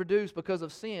have to produce because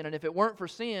of sin. And if it weren't for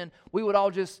sin, we would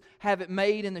all just have it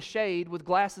made in the shade with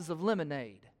glasses of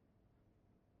lemonade.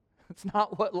 It's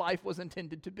not what life was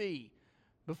intended to be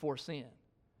before sin.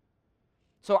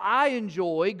 So I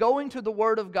enjoy going to the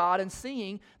Word of God and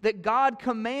seeing that God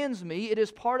commands me. It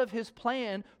is part of His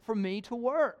plan for me to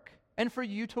work and for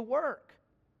you to work.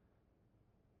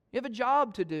 You have a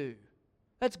job to do.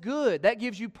 That's good. That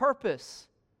gives you purpose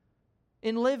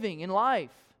in living, in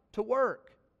life, to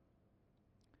work.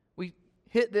 We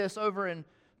hit this over in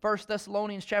 1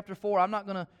 Thessalonians chapter 4. I'm not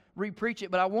going to re-preach it,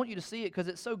 but I want you to see it because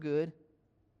it's so good.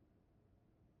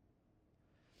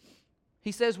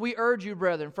 He says, we urge you,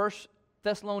 brethren, 1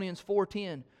 Thessalonians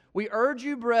 4:10, we urge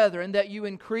you, brethren, that you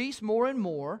increase more and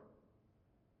more.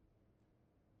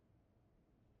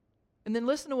 And then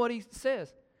listen to what he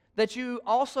says, that you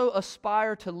also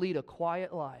aspire to lead a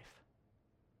quiet life,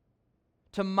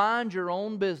 to mind your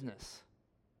own business,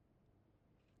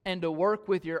 and to work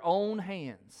with your own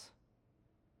hands,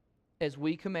 as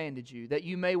we commanded you, that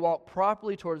you may walk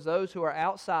properly towards those who are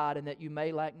outside, and that you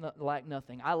may lack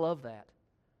nothing. I love that.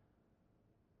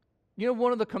 You know,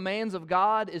 one of the commands of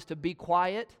God is to be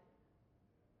quiet,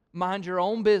 mind your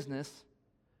own business,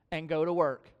 and go to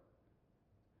work.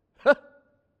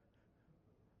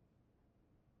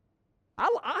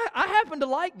 I happen to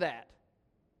like that.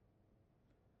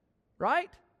 Right?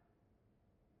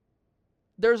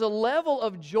 There's a level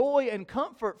of joy and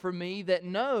comfort for me that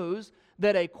knows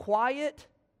that a quiet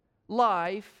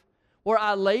life where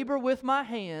I labor with my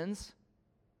hands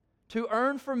to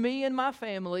earn for me and my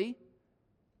family,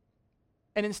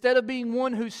 and instead of being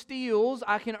one who steals,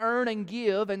 I can earn and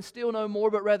give and steal no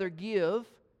more, but rather give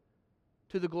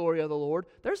to the glory of the Lord.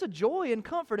 There's a joy and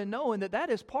comfort in knowing that that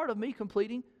is part of me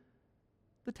completing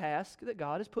the task that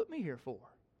God has put me here for.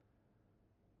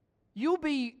 You'll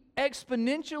be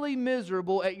exponentially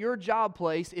miserable at your job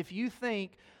place if you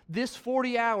think this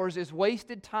 40 hours is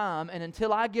wasted time, and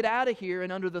until I get out of here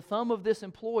and under the thumb of this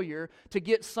employer to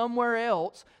get somewhere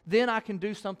else, then I can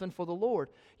do something for the Lord.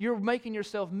 You're making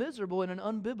yourself miserable in an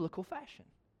unbiblical fashion.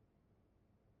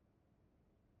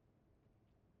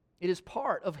 It is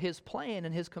part of His plan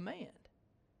and His command.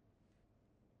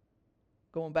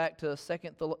 Going back to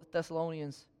 2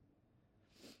 Thessalonians.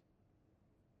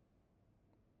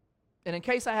 And in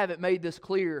case I haven't made this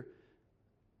clear,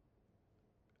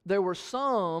 there were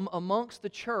some amongst the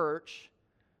church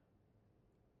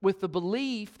with the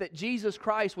belief that Jesus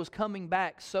Christ was coming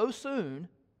back so soon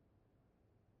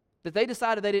that they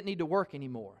decided they didn't need to work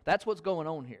anymore. That's what's going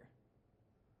on here.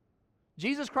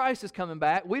 Jesus Christ is coming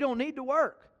back. We don't need to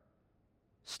work.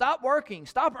 Stop working.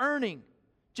 Stop earning.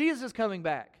 Jesus is coming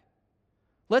back.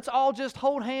 Let's all just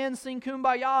hold hands, sing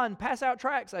Kumbaya, and pass out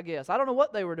tracts, I guess. I don't know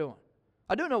what they were doing.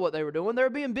 I do know what they were doing. They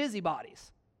were being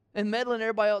busybodies and meddling in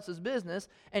everybody else's business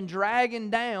and dragging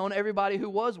down everybody who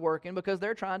was working because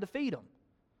they're trying to feed them.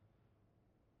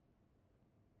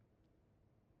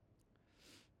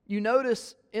 You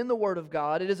notice in the Word of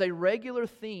God, it is a regular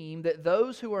theme that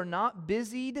those who are not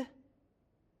busied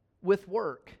with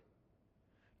work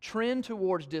trend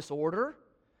towards disorder,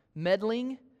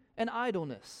 meddling, and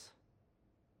idleness.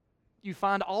 You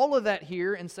find all of that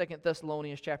here in 2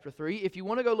 Thessalonians chapter 3. If you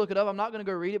want to go look it up, I'm not going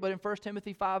to go read it, but in 1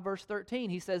 Timothy 5 verse 13,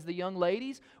 he says the young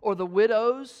ladies or the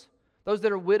widows, those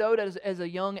that are widowed as a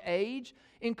young age,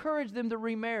 encourage them to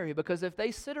remarry, because if they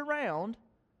sit around,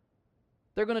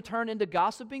 they're going to turn into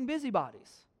gossiping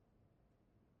busybodies.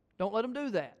 Don't let them do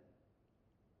that.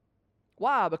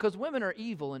 Why? Because women are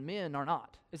evil and men are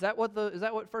not. Is that what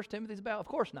 1 Timothy is about? Of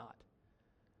course not.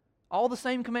 All the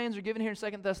same commands are given here in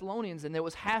 2 Thessalonians, and it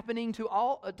was happening to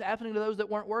those that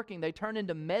weren't working. They turned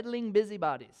into meddling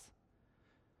busybodies.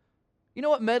 You know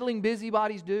what meddling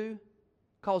busybodies do?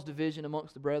 Cause division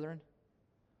amongst the brethren.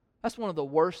 That's one of the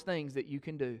worst things that you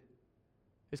can do,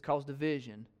 is cause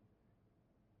division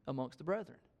amongst the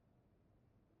brethren.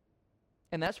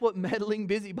 And that's what meddling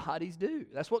busybodies do.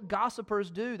 That's what gossipers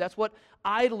do. That's what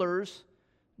idlers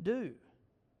do.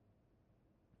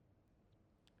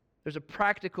 There's a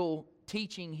practical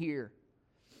teaching here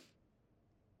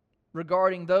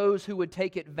regarding those who would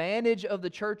take advantage of the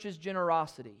church's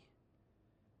generosity.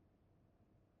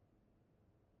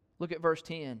 Look at verse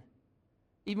 10.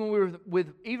 Even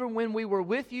when we were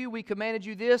with you, we commanded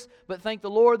you this, but thank the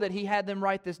Lord that He had them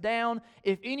write this down.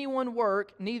 If anyone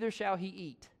work, neither shall he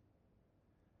eat.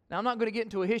 Now, I'm not going to get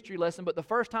into a history lesson, but the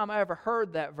first time I ever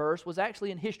heard that verse was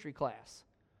actually in history class.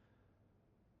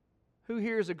 Who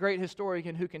here is a great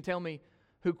historian who can tell me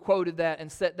who quoted that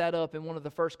and set that up in one of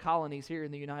the first colonies here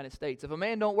in the United States? If a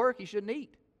man don't work, he shouldn't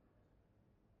eat.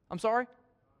 I'm sorry?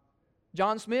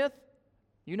 John Smith?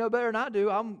 You know better than I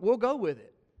do. We'll go with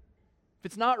it. If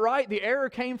it's not right, the error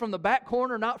came from the back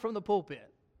corner, not from the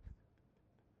pulpit.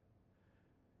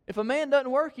 If a man doesn't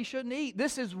work, he shouldn't eat.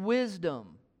 This is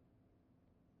wisdom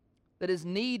that is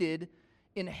needed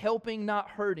in helping, not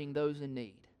hurting those in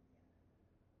need.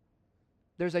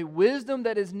 There's a wisdom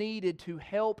that is needed to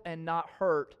help and not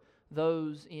hurt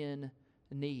those in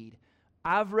need.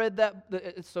 I've read that,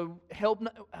 so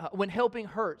When Helping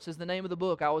Hurts is the name of the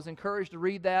book. I was encouraged to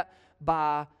read that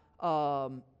by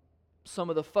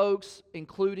some of the folks,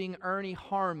 including Ernie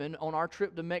Harmon, on our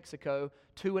trip to Mexico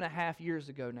 2.5 years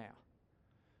ago now.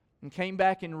 And came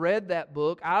back and read that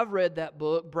book. I've read that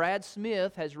book. Brad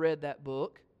Smith has read that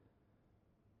book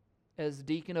as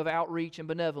Deacon of Outreach and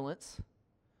Benevolence,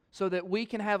 so that we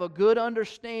can have a good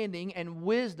understanding and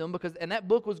wisdom, and that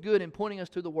book was good in pointing us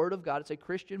to the Word of God. It's a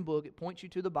Christian book. It points you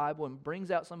to the Bible and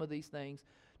brings out some of these things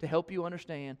to help you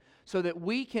understand, so that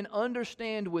we can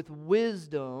understand with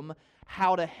wisdom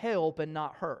how to help and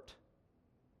not hurt.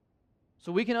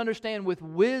 So we can understand with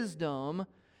wisdom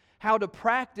how to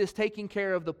practice taking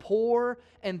care of the poor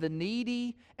and the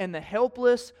needy and the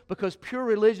helpless, because pure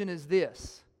religion is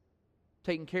this: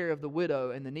 taking care of the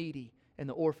widow and the needy and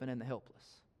the orphan and the helpless.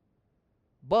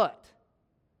 But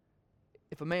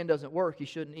if a man doesn't work, he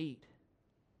shouldn't eat.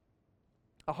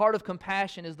 A heart of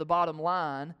compassion is the bottom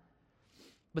line,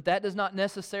 but that does not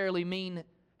necessarily mean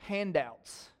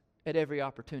handouts at every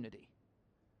opportunity.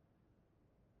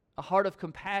 A heart of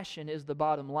compassion is the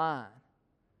bottom line.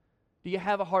 Do you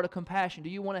have a heart of compassion? Do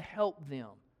you want to help them?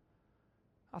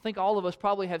 I think all of us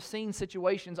probably have seen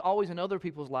situations, always in other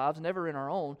people's lives, never in our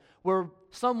own, where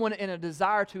someone in a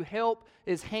desire to help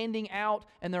is handing out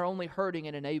and they're only hurting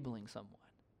and enabling someone.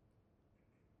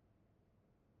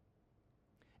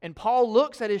 And Paul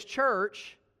looks at his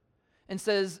church and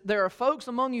says, there are folks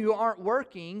among you who aren't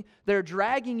working, they're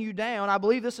dragging you down. I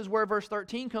believe this is where verse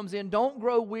 13 comes in. Don't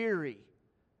grow weary.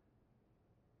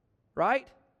 Right?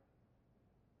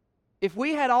 If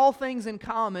we had all things in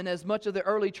common as much of the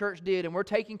early church did, and we're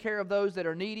taking care of those that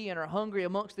are needy and are hungry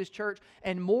amongst this church,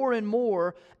 and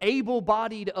more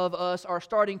able-bodied of us are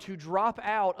starting to drop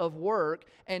out of work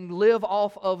and live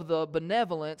off of the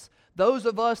benevolence, those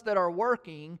of us that are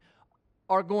working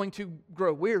are going to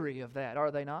grow weary of that,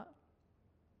 are they not?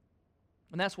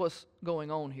 And that's what's going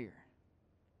on here.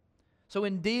 So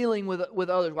in dealing with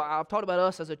others, well, I've talked about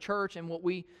us as a church and what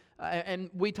we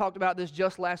talked about this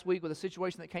just last week with a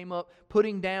situation that came up,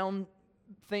 putting down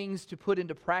things to put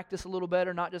into practice a little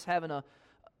better, not just having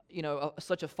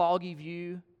such a foggy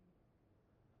view.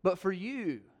 But for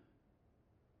you,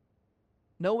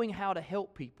 knowing how to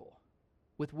help people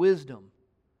with wisdom,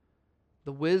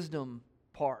 the wisdom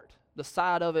part, the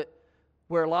side of it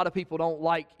where a lot of people don't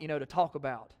like, to talk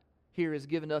about, here is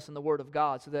given to us in the Word of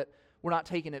God so that we're not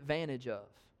taken advantage of.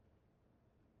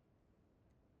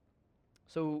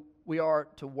 So we are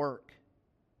to work.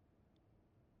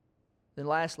 Then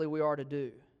lastly, we are to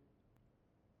do.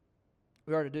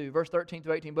 We are to do. Verse 13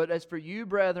 through 18, but as for you,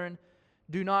 brethren,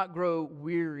 do not grow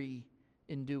weary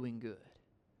in doing good.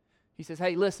 He says,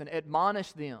 hey, listen,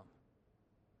 admonish them.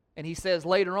 And he says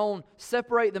later on,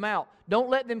 separate them out. Don't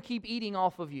let them keep eating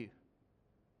off of you.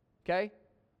 Okay?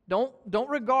 Don't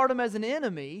regard them as an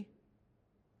enemy,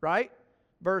 right?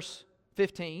 Verse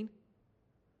 15.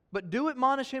 But do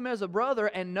admonish him as a brother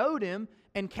and note him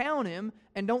and count him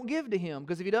and don't give to him,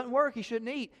 because if he doesn't work, he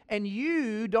shouldn't eat. And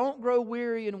you don't grow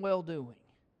weary in well-doing.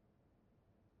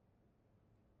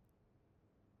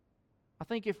 I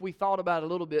think if we thought about it a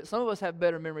little bit, some of us have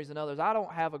better memories than others. I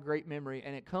don't have a great memory,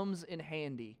 and it comes in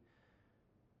handy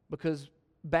because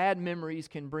bad memories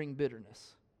can bring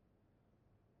bitterness.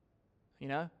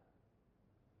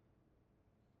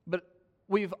 But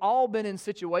we've all been in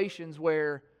situations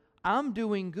where I'm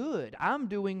doing good, I'm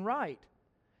doing right,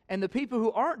 and the people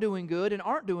who aren't doing good and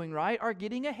aren't doing right are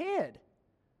getting ahead.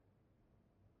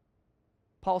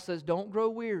 Paul says, don't grow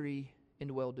weary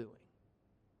in well-doing.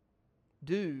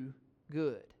 Do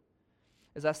good.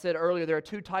 As I said earlier, there are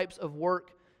two types of work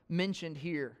mentioned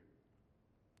here.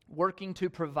 Working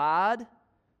to provide,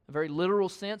 a very literal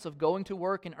sense of going to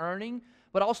work and earning,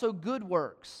 but also good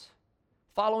works,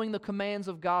 following the commands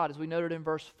of God, as we noted in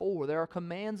verse 4. There are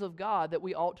commands of God that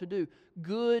we ought to do.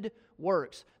 Good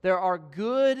works. There are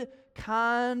good,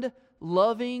 kind,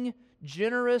 loving,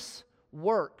 generous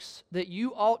works that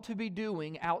you ought to be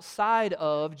doing outside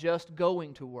of just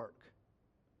going to work.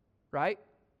 Right?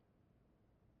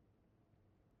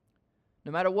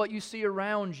 No matter what you see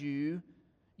around you,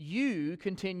 you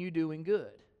continue doing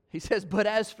good. He says, but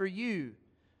as for you,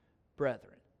 brethren.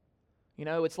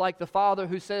 It's like the father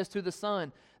who says to the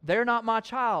son, they're not my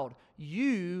child.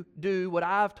 You do what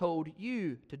I've told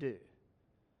you to do.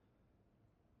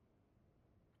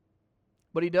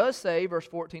 But he does say, verse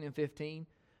 14 and 15,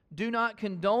 do not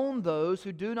condone those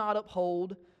who do not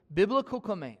uphold biblical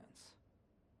commands,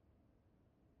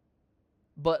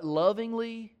 but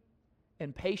lovingly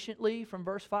and patiently, from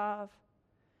verse 5,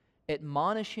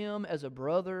 admonish him as a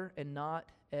brother and not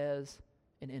as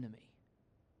an enemy.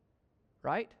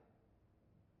 Right?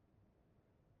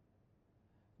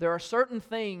 There are certain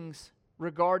things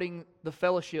regarding the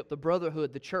fellowship, the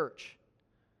brotherhood, the church.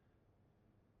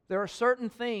 There are certain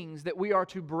things that we are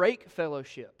to break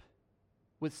fellowship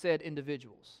with said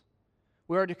individuals.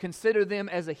 We are to consider them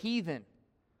as a heathen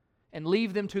and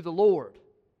leave them to the Lord.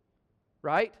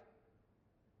 Right?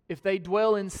 If they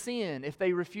dwell in sin, if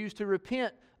they refuse to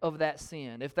repent of that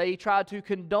sin, if they try to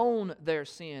condone their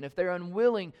sin, if they're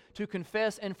unwilling to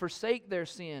confess and forsake their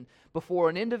sin before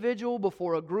an individual,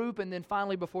 before a group, and then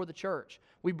finally before the church,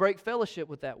 we break fellowship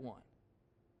with that one.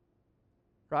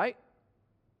 Right?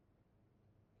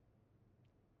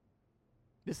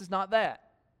 This is not that.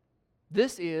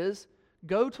 This is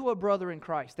go to a brother in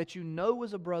Christ that you know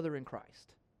is a brother in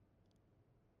Christ.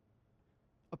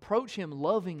 Approach him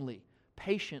lovingly,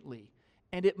 patiently,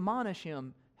 and admonish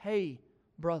him, hey,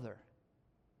 brother,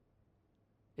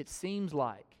 it seems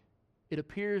like, it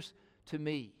appears to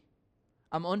me,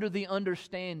 I'm under the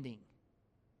understanding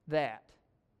that.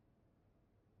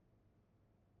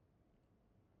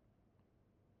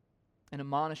 And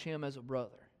admonish him as a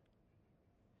brother.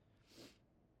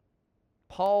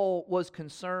 Paul was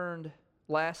concerned,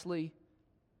 lastly,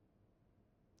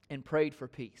 and prayed for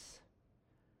peace.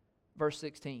 Verse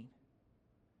 16.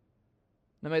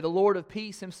 Now may the Lord of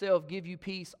peace himself give you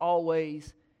peace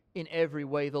always in every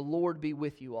way. The Lord be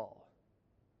with you all.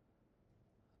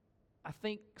 I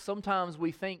think sometimes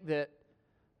we think that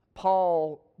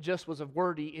Paul just was a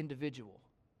wordy individual.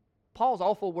 Paul's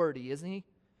awful wordy, isn't he?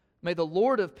 May the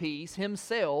Lord of peace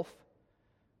himself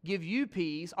give you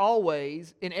peace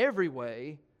always in every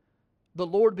way The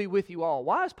Lord be with you all.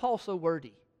 Why is Paul so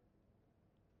wordy?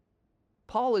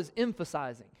 Paul is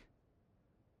emphasizing,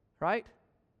 right?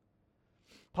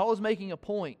 Paul is making a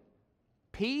point.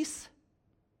 Peace,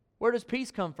 where does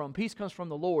peace come from? Peace comes from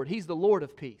the Lord. He's the Lord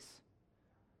of peace.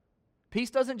 Peace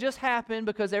doesn't just happen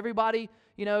because everybody,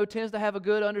 tends to have a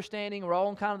good understanding. We're all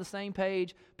on kind of the same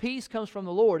page. Peace comes from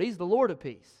the Lord. He's the Lord of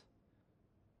peace.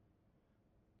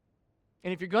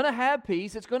 And if you're going to have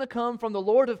peace, it's going to come from the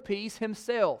Lord of peace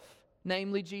Himself,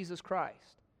 namely Jesus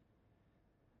Christ.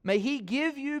 May He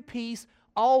give you peace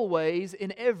always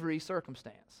in every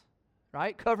circumstance,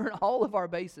 right? Covering all of our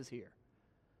bases here.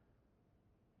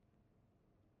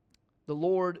 The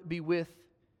Lord be with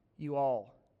you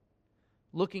all.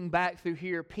 Looking back through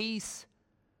here, peace,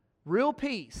 real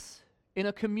peace in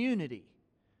a community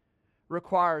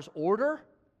requires order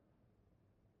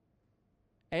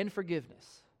and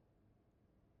forgiveness.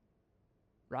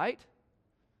 Right?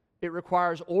 It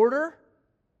requires order.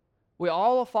 We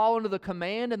all fall under the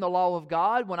command and the law of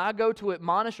God. When I go to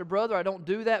admonish a brother, I don't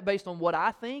do that based on what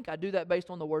I think. I do that based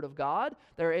on the Word of God.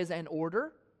 There is an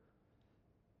order.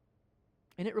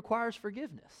 And it requires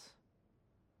forgiveness.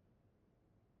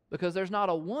 Because there's not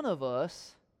a one of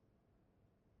us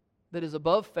that is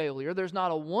above failure. There's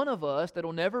not a one of us that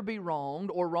will never be wronged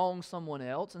or wrong someone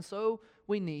else. And so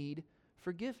we need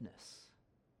forgiveness.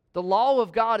 The law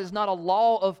of God is not a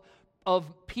law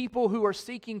of people who are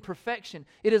seeking perfection.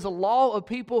 It is a law of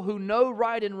people who know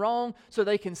right and wrong so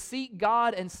they can seek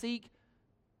God and seek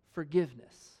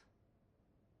forgiveness.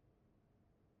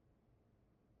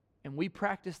 And we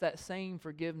practice that same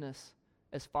forgiveness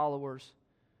as followers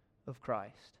of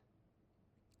Christ.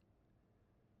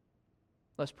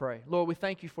 Let's pray. Lord, we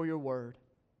thank You for Your word.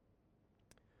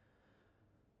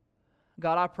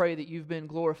 God, I pray that You've been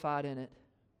glorified in it.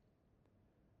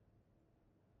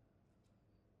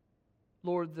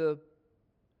 Lord, the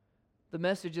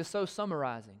message is so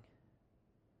summarizing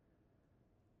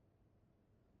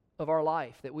of our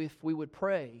life that if we would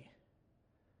pray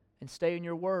and stay in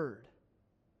Your word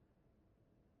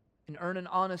and earn an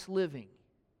honest living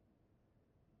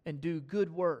and do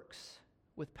good works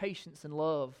with patience and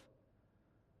love,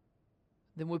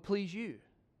 then we'll please You.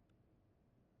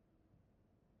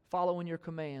 Following Your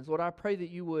commands. Lord, I pray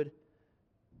that You would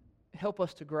help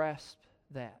us to grasp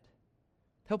that.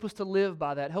 Help us to live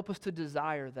by that. Help us to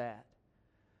desire that.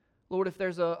 Lord, if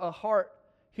there's a heart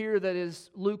here that is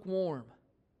lukewarm,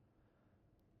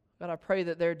 God, I pray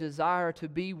that their desire to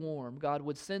be warm, God,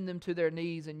 would send them to their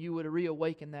knees and You would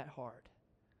reawaken that heart.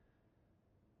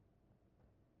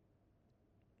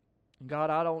 And God,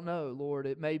 I don't know, Lord,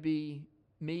 it may be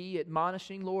me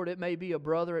admonishing, Lord, it may be a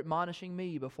brother admonishing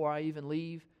me before I even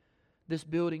leave this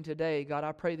building today. God,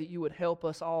 I pray that You would help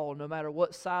us all, no matter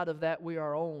what side of that we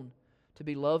are on, to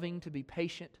be loving, to be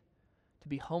patient, to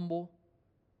be humble,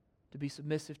 to be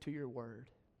submissive to Your word.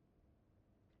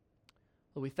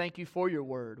 Lord, we thank You for Your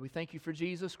word. We thank You for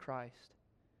Jesus Christ.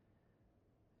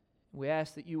 We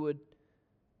ask that You would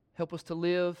help us to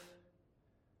live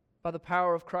by the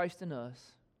power of Christ in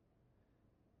us.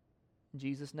 In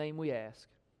Jesus' name we ask.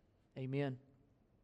 Amen.